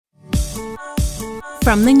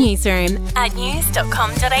From the newsroom at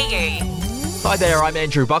news.com.au. Hi there, I'm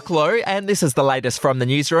Andrew Bucklow, and this is the latest from the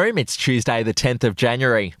newsroom. It's Tuesday the 10th of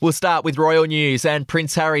January. We'll start with royal news, and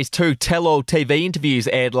Prince Harry's 2 tell-all TV interviews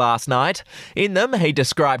aired last night. In them, he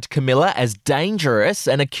described Camilla as dangerous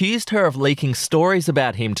and accused her of leaking stories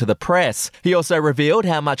about him to the press. He also revealed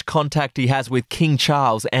how much contact he has with King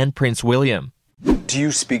Charles and Prince William. Do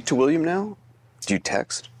you speak to William now? Do you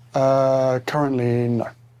text? Currently, no.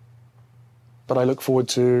 But I look forward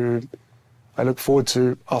to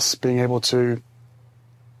us being able to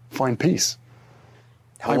find peace.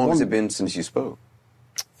 How long has it been since you spoke?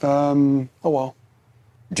 A while.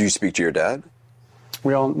 Do you speak to your dad?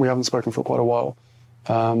 We haven't spoken for quite a while.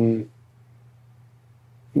 No,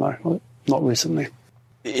 not recently.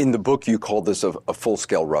 In the book, you called this a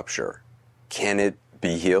full-scale rupture. Can it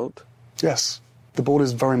be healed? Yes. The ball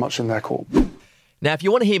is very much in their court. Now, if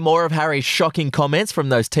you want to hear more of Harry's shocking comments from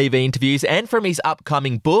those TV interviews and from his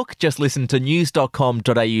upcoming book, just listen to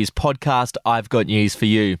news.com.au's podcast, I've Got News for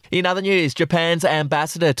You. In other news, Japan's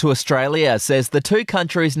ambassador to Australia says the two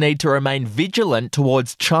countries need to remain vigilant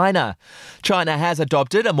towards China. China has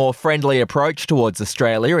adopted a more friendly approach towards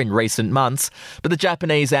Australia in recent months, but the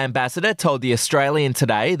Japanese ambassador told the Australian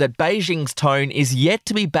today that Beijing's tone is yet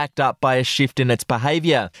to be backed up by a shift in its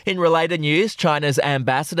behaviour. In related news, China's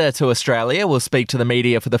ambassador to Australia will speak to the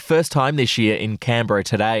media for the first time this year in Canberra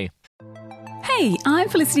today. Hey, I'm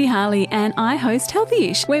Felicity Harley and I host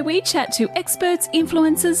Healthyish, where we chat to experts,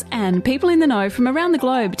 influencers and people in the know from around the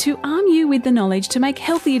globe to arm you with the knowledge to make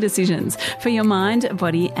healthier decisions for your mind,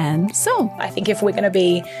 body and soul. I think if we're going to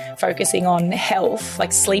be focusing on health,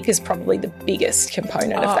 like sleep is probably the biggest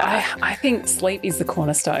component of that. I think sleep is the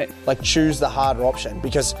cornerstone. Like choose the harder option,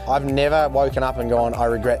 because I've never woken up and gone, I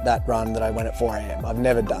regret that run that I went at 4 a.m. I've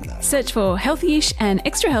never done that. Search for Healthyish and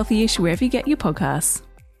Extra Healthyish wherever you get your podcasts.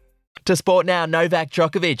 To sport now, Novak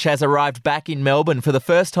Djokovic has arrived back in Melbourne for the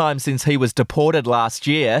first time since he was deported last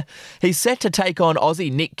year. He's set to take on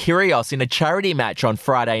Aussie Nick Kyrgios in a charity match on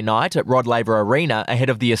Friday night at Rod Laver Arena ahead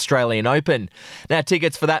of the Australian Open. Now,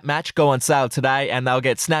 tickets for that match go on sale today and they'll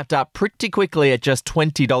get snapped up pretty quickly at just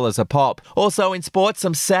 $20 a pop. Also in sports,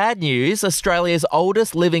 some sad news. Australia's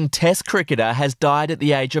oldest living Test cricketer has died at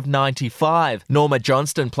the age of 95. Norma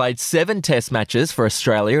Johnston played 7 Test matches for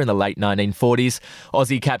Australia in the late 1940s.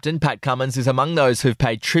 Aussie captain Pat Cummins is among those who've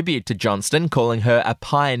paid tribute to Johnston, calling her a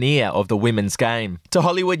pioneer of the women's game. To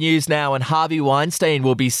Hollywood news now, and Harvey Weinstein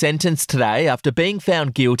will be sentenced today after being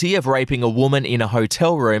found guilty of raping a woman in a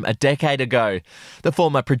hotel room a decade ago. The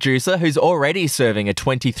former producer, who's already serving a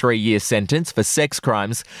 23-year sentence for sex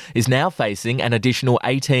crimes, is now facing an additional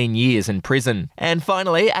 18 years in prison. And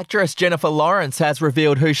finally, actress Jennifer Lawrence has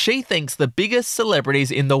revealed who she thinks the biggest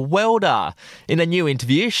celebrities in the world are. In a new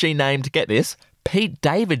interview, she named, get this, Pete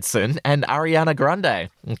Davidson and Ariana Grande.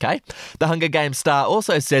 Okay. The Hunger Games star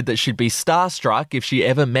also said that she'd be starstruck if she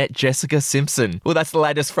ever met Jessica Simpson. Well, that's the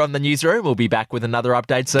latest from the newsroom. We'll be back with another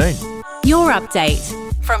update soon. Your update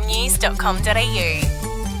from news.com.au.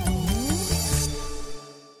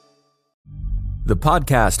 The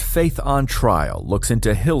podcast Faith on Trial looks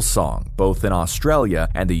into Hillsong, both in Australia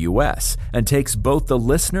and the US, and takes both the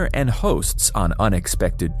listener and hosts on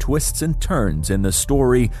unexpected twists and turns in the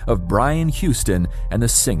story of Brian Houston and the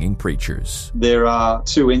Singing Preachers. There are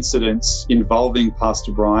 2 incidents involving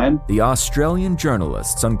Pastor Brian. The Australian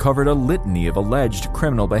journalists uncovered a litany of alleged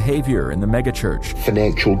criminal behaviour in the megachurch.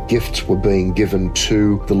 Financial gifts were being given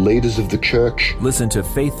to the leaders of the church. Listen to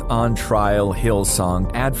Faith on Trial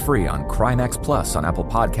Hillsong ad-free on Crimex Plus on Apple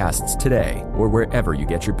Podcasts today or wherever you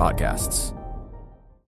get your podcasts.